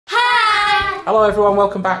Hello everyone,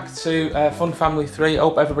 welcome back to Fun Family 3.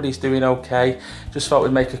 Hope everybody's doing okay. Just thought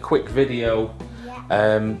we'd make a quick video,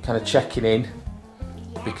 kind of checking in,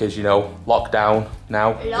 because you know, lockdown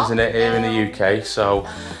now, isn't it, here in the UK? So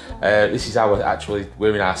this is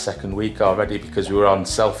we're in our second week already, because we were on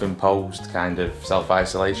self-imposed kind of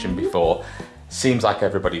self-isolation before. Seems like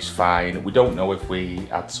everybody's fine. We don't know if we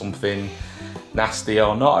had something nasty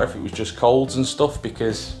or not, or if it was just colds and stuff,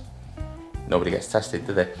 because nobody gets tested,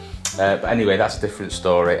 do they? But anyway, that's a different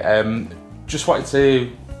story. Just wanted to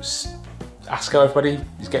ask how everybody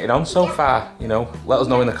is getting on so far. You know, let us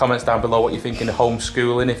know in the comments down below what you're thinking of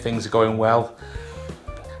homeschooling, if things are going well.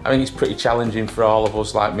 I think it's pretty challenging for all of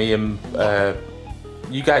us, like me and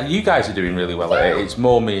you guys are doing really well at it. It's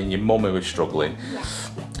more me and your mum who are struggling,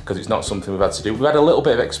 because it's not something we've had to do. We've had a little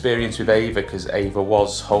bit of experience with Ava, because Ava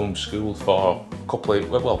was homeschooled for a couple of,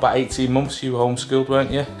 well, about 18 months you were homeschooled,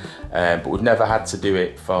 weren't you? But we've never had to do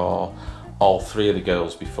it for all three of the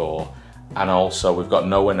girls before. And also we've got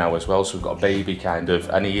Noah now as well, so we've got a baby kind of,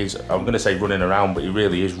 and he is, I'm going to say running around, but he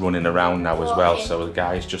really is running around now as well. So the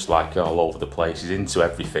guy's just like all over the place, he's into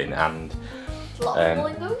everything, and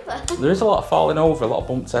there is a lot of falling over, a lot of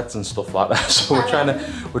bumped heads and stuff like that. So we're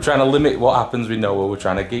trying to limit what happens with Noah. We're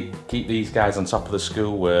trying to keep these guys on top of the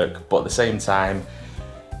schoolwork, but at the same time,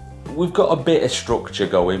 we've got a bit of structure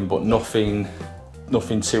going, but nothing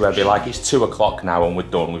too heavy. Like, it's 2 o'clock now and we're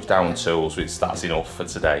done. We've downed tools, which that's enough for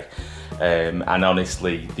today. And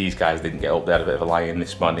honestly, these guys didn't get up. They had a bit of a lie-in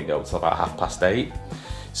this morning, go till about 8:30.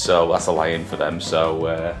 So that's a lie-in for them.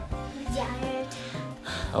 So Tired.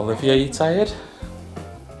 Olivia, are you tired?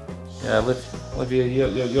 Yeah, Olivia,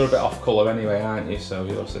 you're a bit off colour anyway, aren't you? So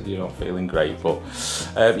you said you're not feeling great, but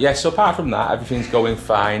yeah. So apart from that, everything's going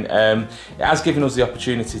fine. It has given us the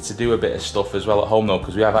opportunity to do a bit of stuff as well at home though,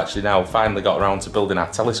 because we have actually now finally got around to building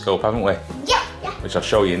our telescope, haven't we? Yeah. Which I'll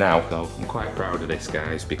show you now. So I'm quite proud of this,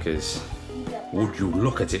 guys, because would you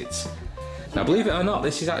look at it? Now, believe it or not,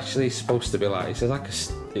 this is actually supposed to be like,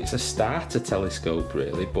 it's a starter telescope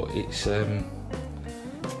really, but it's it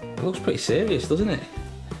looks pretty serious, doesn't it?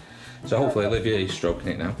 So hopefully Olivia is stroking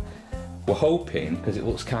it now. We're hoping, because it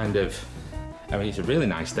looks kind of, I mean, it's a really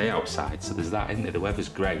nice day outside, so there's that, isn't it? The weather's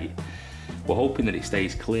great. We're hoping that it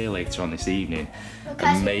stays clear later on this evening,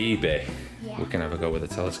 and maybe we can have a go with the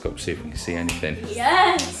telescope, see if we can see anything.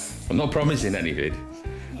 Yes! I'm not promising anything.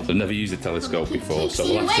 So I've never used a telescope before, so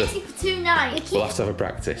we'll have to, for 2 nights. We'll have to have a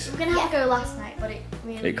practice. We're going to have to go last night, but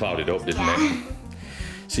it clouded up, didn't it?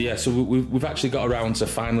 So yeah, so we've actually got around to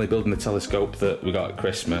finally building the telescope that we got at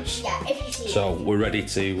Christmas. Yeah, if you see so it. We're ready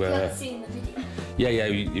to... If you haven't seen the video. Yeah,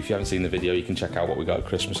 if you haven't seen the video, you can check out what we got at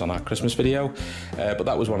Christmas on our Christmas video. But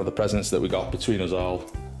that was one of the presents that we got between us all.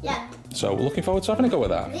 Yeah. So we're looking forward to having a go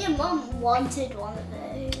with that. Me and Mum wanted one of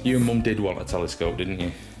those. You and Mum did want a telescope, didn't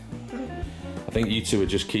you? I think you two are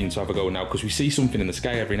just keen to have a go now, because we see something in the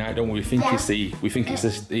sky every night, don't we? We think it's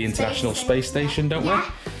the International Space Station, don't we?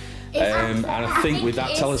 And I think with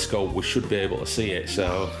that telescope we should be able to see it.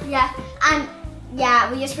 So yeah, and yeah,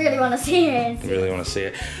 we just really want to see it. We really want to see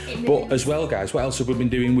it. But as well, guys, what else have we been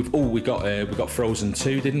doing? We got Frozen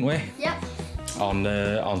 2, didn't we? Yep.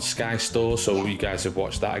 On Sky Store. So you guys have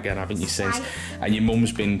watched that again, haven't you? Since, and your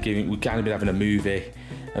mum's been we've kind of been having a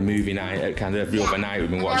movie night, kind of every other night. We've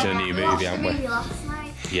been watching a new movie, haven't we? Last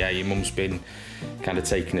night. Yeah, your mum's been kind of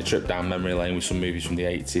taking a trip down memory lane with some movies from the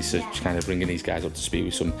 80s, so just kind of bringing these guys up to speed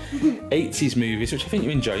with some 80s movies, which I think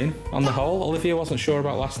you're enjoying on the whole. Olivia wasn't sure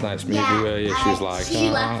about last night's movie, where she was like,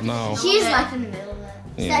 oh, no. She's like in the middle of it.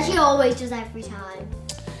 Yeah. She always does every time.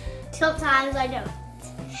 Sometimes I don't.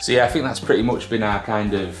 So yeah, I think that's pretty much been our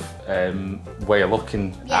kind of way of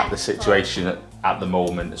looking at the situation at the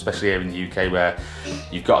moment, especially here in the UK, where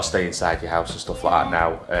you've got to stay inside your house and stuff like that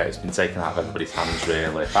now. It's been taken out of everybody's hands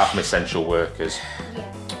really, apart from essential workers,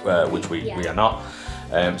 which we are not.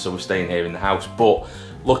 So we're staying here in the house, but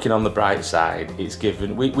looking on the bright side, it's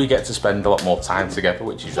given, we get to spend a lot more time together,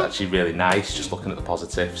 which is actually really nice, just looking at the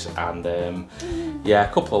positives. And yeah,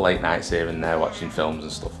 a couple of late nights here and there watching films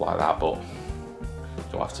and stuff like that, but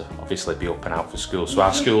don't have to obviously be up and out for school. So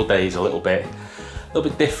our school day is a little bit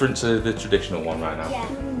different to the traditional one right now. Yeah.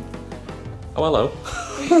 Oh,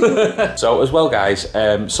 hello. So as well, guys,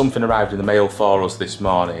 something arrived in the mail for us this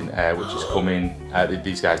morning, which is coming,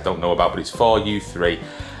 these guys don't know about, but it's for you three,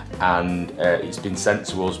 and it's been sent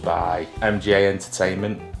to us by MGA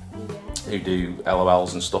Entertainment. who do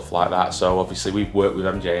LOLs and stuff like that. So obviously we've worked with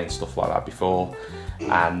MJ and stuff like that before,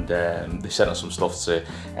 and they sent us some stuff to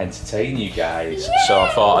entertain you guys. Yeah. So I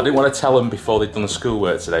thought I didn't want to tell them before they'd done the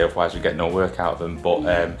schoolwork today, otherwise we'd get no work out of them. But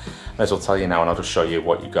may as well tell you now, and I'll just show you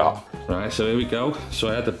what you got. Right, so here we go. So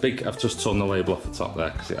I had a big, I've just torn the label off the top there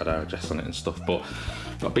because it had our address on it and stuff, but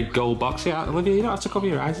got a big gold box here. Olivia, you don't have to cover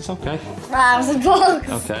your eyes, it's okay. That was a box.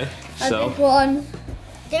 Okay, so. A big one.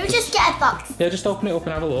 Did we just get a box? Yeah, just open it up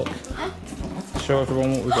and have a look. Show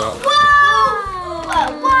everyone what we got. Whoa!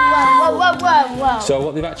 Whoa, whoa, whoa, whoa. So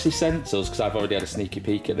what they've actually sent us, because I've already had a sneaky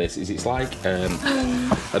peek at this, is it's like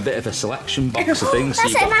a bit of a selection box of things.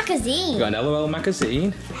 That's so a magazine. You've got an LOL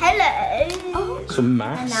magazine. Hello. Some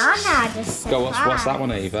masks. Banana, just Go, what's that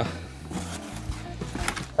one, Ava?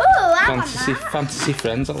 Ooh, Fantasy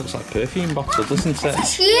Friends, that looks like a perfume bottle, doesn't it?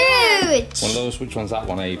 It's huge. One of those, which one's that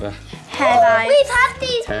one, Ava? Hair vibes. We've had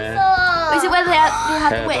these before. Is it where they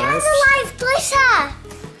have the wings? It has a live glitter.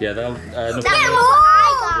 Yeah, they'll... That's what I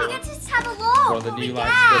got. We get to just have a look. One of the new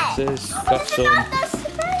light glitters. Got some...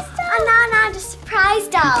 Banana, just surprise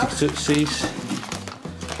doll. Tootsies.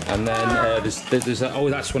 And then there's oh,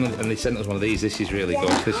 that's one of the, and they sent us one of these. This is really good.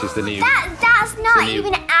 This is the new... That's not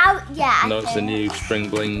even out yet. No, it's the new Spring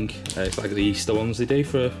Bling. It's like the Easter ones they do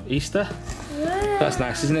for Easter. That's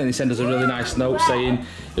nice, isn't it? And they send us a really nice note saying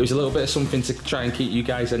it was a little bit of something to try and keep you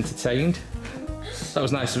guys entertained. That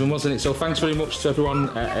was nice of them, wasn't it? So thanks very much to everyone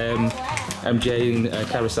at MJ and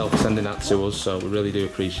Carousel for sending that to us. So we really do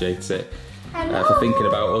appreciate it for thinking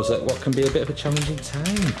about us at what can be a bit of a challenging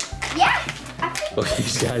time. Yeah. Look,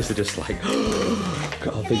 these guys are just like,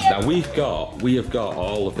 got all things. Now we have got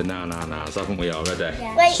all of the na-na-nas, haven't we already?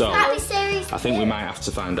 Yeah. Wait, so I think we might have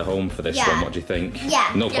to find a home for this one. What do you think?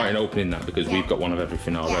 Yeah. No point in opening that because we've got one of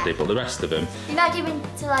everything already. But the rest of them, you're not giving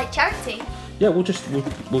to like charity. Yeah, we'll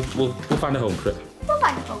find a home for it. We'll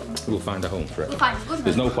find a home. We'll find a home for it. We'll find a good one.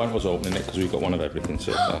 There's no point us opening it because we've got one of everything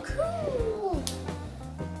so far. Cool.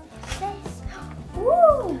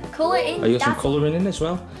 Ooh, colour in. Oh, you got some colouring in as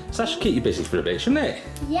well? So that should keep you busy for a bit, shouldn't it?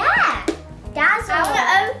 Yeah. Dazzle. I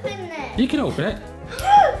want to open it. You can open it.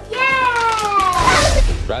 Yeah.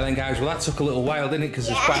 Right then, guys. Well, that took a little while, didn't it? Because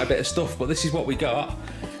there's quite a bit of stuff. But this is what we got.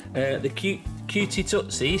 The cutie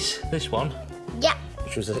tootsies. This one. Yeah.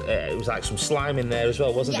 Which was it was like some slime in there as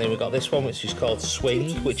well, wasn't there? We got this one, which is called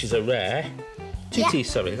Swing, which is a rare. Tooties,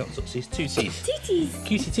 sorry, not tootsies. Tooties. Tooties.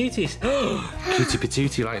 Cutie tooties. Cutie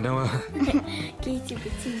patootie like Noah. Cutie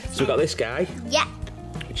patootie. So we got this guy. Yeah.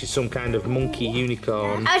 Which is some kind of monkey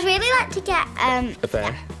unicorn. I would really like to get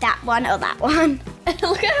that one or that one.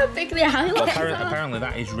 Look at how big the highlights are. Apparently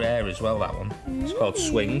that is rare as well, that one. It's called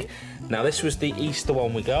Swing. Now this was the Easter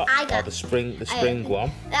one we got. Or the spring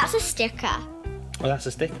one. That's a sticker. Oh, that's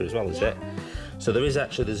a sticker as well, is it? So there's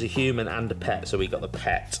a human and a pet. So we got the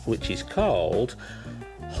pet, which is called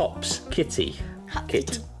Hops Kitty.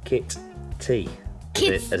 Kit tea.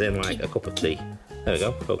 As in like a cup of tea. There we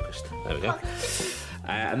go, focused. There we go.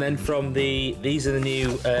 And then from these are the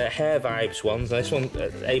new Hair Vibes ones. Now this one,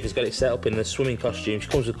 Ava's got it set up in the swimming costume. She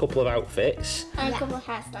comes with a couple of outfits. And a couple of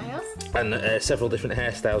hairstyles. And several different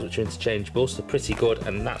hairstyles which are interchangeable, so pretty good.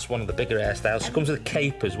 And that's one of the bigger hairstyles. She comes with a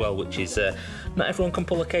cape as well, which is, not everyone can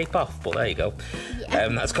pull a cape off, but there you go. Yeah.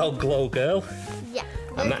 That's called Glow Girl. Yeah.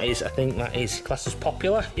 And that is, I think that is classed as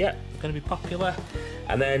popular. Yeah, going to be popular.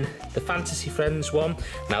 And then the Fantasy Friends one.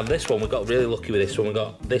 Now this one, we got really lucky with this one. We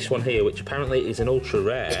got this one here, which apparently is an ultra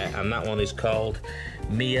rare, and that one is called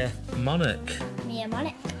Mia Monarch. Mia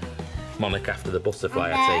Monarch. Monarch after the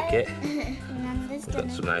butterfly, I take it. We've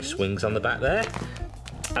got some nice swings on the back there.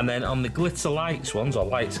 And then on the Glitter Lights ones, or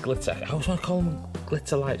Lights Glitter, I always want to call them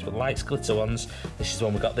Glitter Lights, but Lights Glitter ones, this is the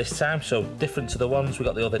one we got this time, so different to the ones we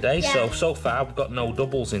got the other day. Yeah. So far we've got no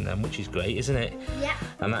doubles in them, which is great, isn't it? Yeah.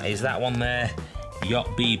 And that is that one there, Yacht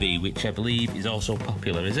BB, which I believe is also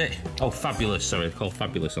popular, is it? Oh, Fabulous, sorry, they're called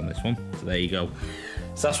Fabulous on this one. So there you go.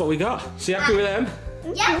 So that's what we got. So you happy with them?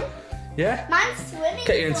 Yeah. Yeah? Mine's swimming.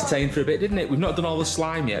 Kept you entertained for a bit, didn't it? We've not done all the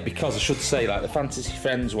slime yet because I should say, like the Fantasy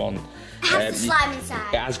Friends one. It has the slime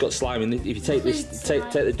inside. It has got slime in it. If you take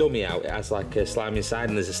the dummy out, it has like a slime inside,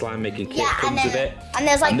 and there's a slime making kit comes with it. And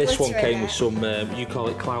there's like this one came with some. You call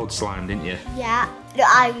it cloud slime, didn't you? Yeah.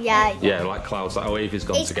 Yeah, like clouds. Like Ava's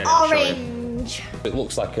gone to get it. Orange. It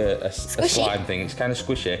looks like a slime thing. It's kind of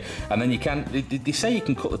squishy, and then you can. They say you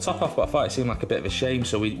can cut the top off, but I thought it seemed like a bit of a shame,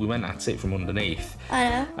 so we went at it from underneath. I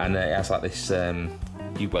know. And it has like this.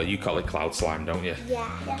 You call it cloud slime, don't you?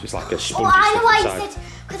 Yeah. Just like a spongy. Oh, I know why you said.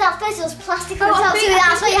 Because at first it was plastic on top, so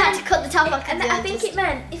that's why you had to cut the top off. And I think it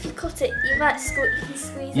meant if you cut it, you can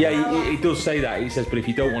squeeze it. Yeah, it does say that. It says, but if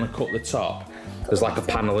you don't want to cut the top, there's like a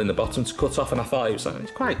panel in the bottom to cut off, and I thought it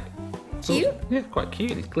was quite Cute. Yeah, quite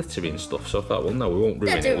cute. It's glittery and stuff. So I thought, well, no, we won't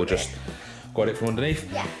ruin it. We'll just got it from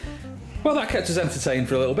underneath. Yeah. Well, that kept us entertained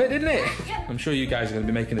for a little bit, didn't it? Yeah. I'm sure you guys are going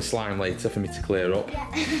to be making a slime later for me to clear up.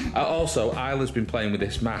 Yeah. Also, Isla's been playing with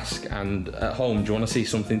this mask, and at home, do you want to see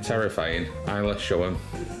something terrifying? Isla, show him.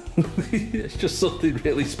 It's just something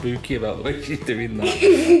really spooky about the way she's doing that.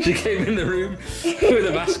 She came in the room with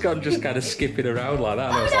a mask on, just kind of skipping around like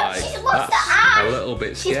that, and I was like, that's a little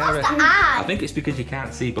bit scary. I think it's because you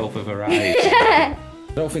can't see both of her eyes.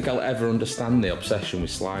 I don't think I'll ever understand the obsession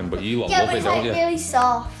with slime, but you lot love it, don't you? Yeah, but it's like really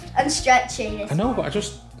soft and stretchy. I know, but I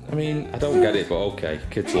don't get it, but okay,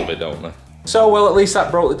 kids love it, don't they? So, well, at least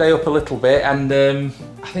that broke the day up a little bit, and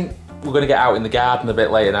I think we're going to get out in the garden a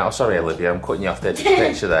bit later now. Sorry, Olivia, I'm cutting you off the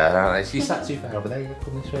picture there, aren't I? You sat too far over there, you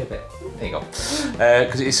come this way a bit. There you go.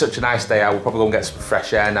 Because it's such a nice day out, we'll probably go and get some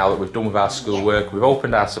fresh air now that we've done with our schoolwork. We've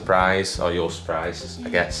opened our surprise, or your surprise, I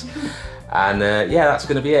guess. And yeah, that's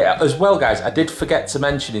going to be it. As well, guys, I did forget to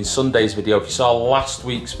mention in Sunday's video, if you saw last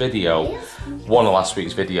week's video, one of last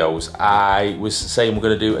week's videos, I was saying we're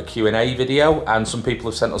going to do a Q&A video, and some people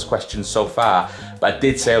have sent us questions so far, but I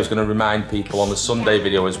did say I was going to remind people on the Sunday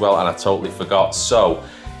video as well, and I totally forgot. So,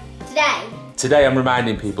 Today I'm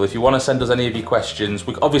reminding people, if you want to send us any of your questions,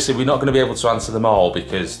 obviously we're not going to be able to answer them all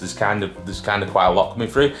because there's kind of quite a lot coming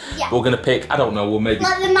through. Yeah. But we're going to pick, I don't know, we'll maybe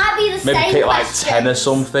there might be the same pick like questions. 10 or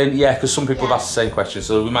something. Yeah, because some people have asked the same questions,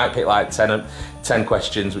 so we might pick like 10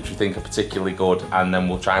 questions which we think are particularly good, and then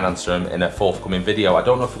we'll try and answer them in a forthcoming video. I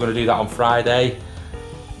don't know if we're going to do that on Friday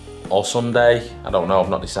or Sunday. I don't know, I've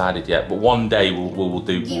not decided yet. But one day we'll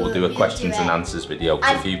do a questions and answers video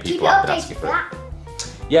because a few people have been asking for it.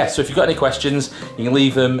 Yeah, so if you've got any questions, you can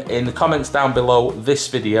leave them in the comments down below this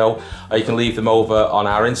video, or you can leave them over on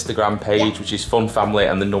our Instagram page, which is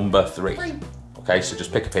funfamily3. Okay, so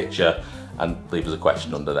just pick a picture and leave us a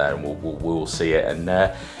question under there, and we'll see it, and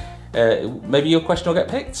maybe your question will get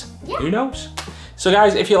picked. Yeah. Who knows? So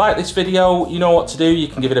guys, if you like this video, you know what to do. You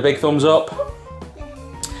can give it a big thumbs up.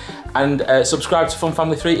 And subscribe to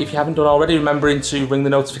funfamily3 if you haven't done already, remembering to ring the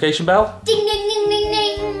notification bell. Ding, ding, ding, ding,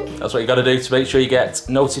 ding. That's what you got to do to make sure you get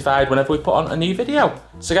notified whenever we put on a new video.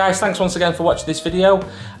 So guys, thanks once again for watching this video,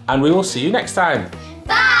 and we will see you next time.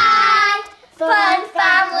 Bye! Fun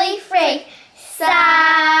Family 3,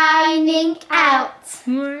 signing out.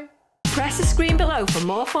 Press the screen below for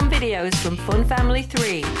more fun videos from Fun Family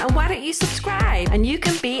 3. And why don't you subscribe? And you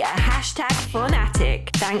can be a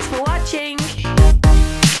 #funatic. Thanks for watching.